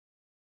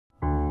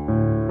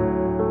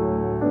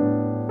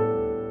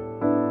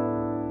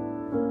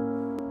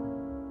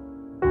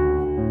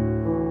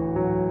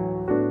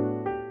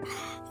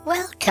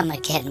Welcome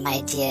again,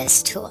 my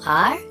dears, to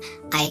our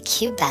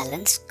IQ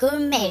Balance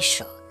Gourmet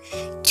Show.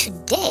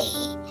 Today,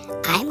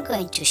 I'm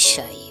going to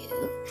show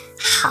you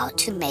how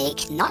to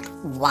make not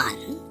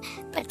one,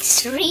 but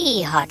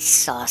 3 hot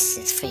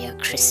sauces for your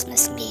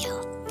Christmas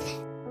meal.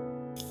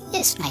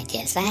 Yes, my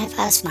dears, I have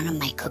asked one of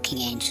my cooking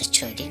angels,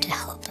 Jody, to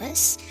help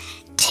us.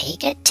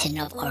 Take a tin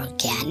of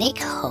organic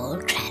whole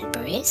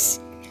cranberries,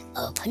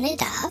 open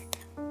it up,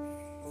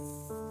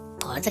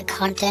 pour the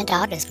content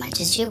out as much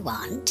as you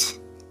want.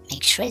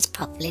 Make sure it's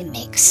properly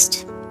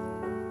mixed.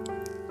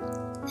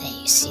 There,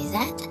 you see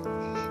that?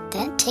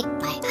 Then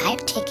I'm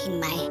taking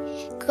my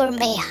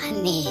gourmet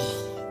honey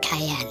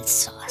cayenne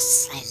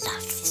sauce. I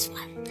love this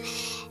one.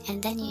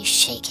 And then you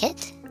shake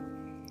it,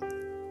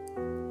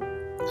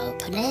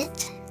 open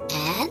it,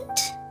 and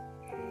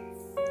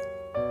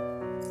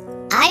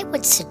I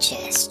would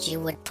suggest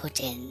you would put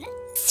in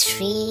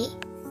 3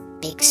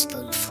 big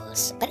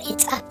spoonfuls, but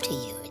it's up to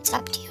you. It's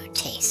up to your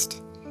taste.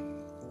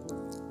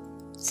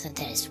 So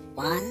there's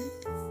 1,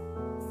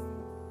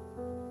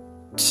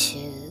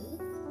 2,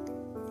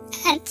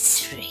 and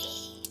 3.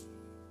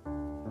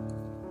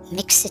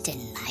 Mix it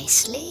in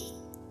nicely.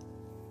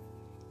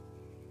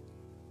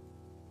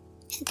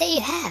 And there you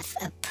have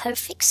a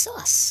perfect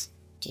sauce.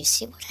 Do you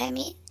see what I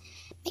mean?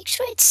 Make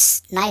sure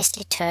it's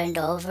nicely turned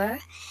over.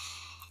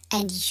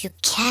 And you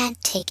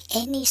can't take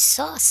any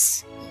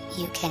sauce.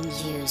 You can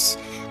use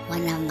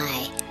one of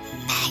my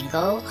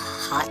mango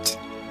hot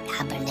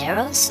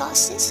habanero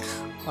sauces,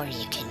 or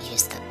you can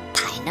use the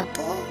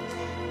pineapple,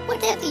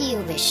 whatever you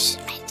wish,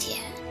 my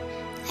dear.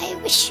 I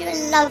wish you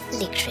a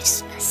lovely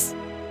Christmas.